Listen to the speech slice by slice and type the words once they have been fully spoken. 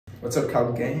What's up,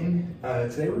 Calc gang?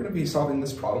 Today we're going to be solving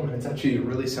this problem, and it's actually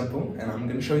really simple, and I'm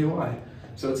going to show you why.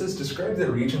 So it says describe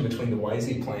the region between the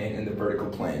YZ plane and the vertical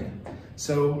plane.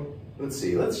 So let's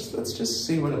see, let's just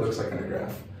see what it looks like on a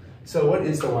graph. So what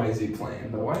is the YZ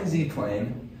plane? The YZ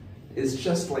plane is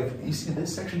just like, you see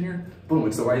this section here? Boom,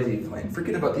 it's the YZ plane.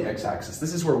 Forget about the x-axis.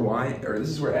 This is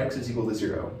where x is equal to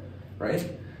 0, right?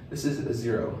 This is a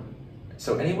 0.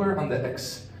 So anywhere on the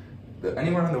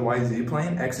YZ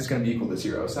plane, x is going to be equal to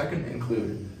 0. So I can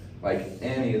include like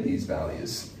any of these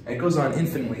values. It goes on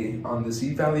infinitely on the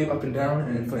z value up and down,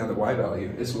 and infinitely on the y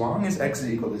value, as long as x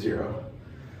is equal to 0.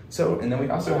 So, and then we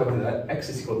also have that x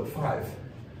is equal to 5.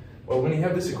 Well, when you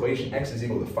have this equation, x is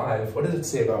equal to 5, what does it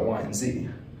say about y and z?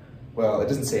 Well, it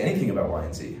doesn't say anything about y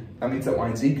and z. That means that y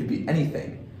and z could be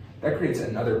anything. That creates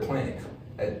another plane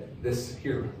at this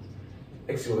here.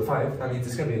 X equal to 5, that means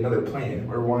it's going to be another plane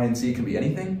where y and z can be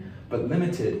anything, but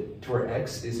limited to where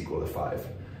x is equal to 5.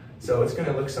 So it's going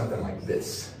to look something like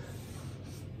this.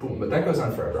 Boom, but that goes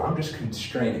on forever. I'm just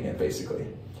constraining it, basically.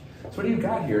 So what do you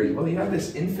got here? Well, you have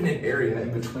this infinite area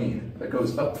in between that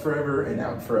goes up forever and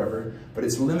out forever, but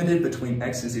it's limited between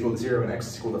x is equal to 0 and x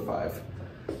is equal to 5.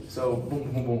 So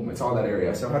boom, boom, boom, it's all that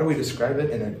area. So how do we describe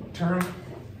it in a term?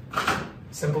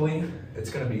 Simply, it's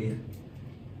going to be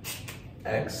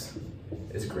x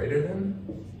is greater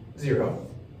than 0,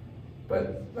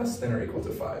 but less than or equal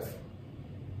to 5,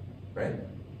 right?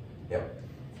 Yep.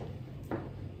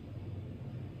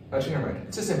 Actually, never mind,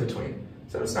 it's just in between,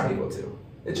 so it's not equal to.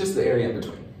 It's just the area in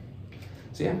between.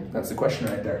 So yeah, that's the question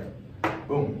right there.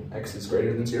 Boom, x is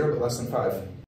greater than 0, but less than 5.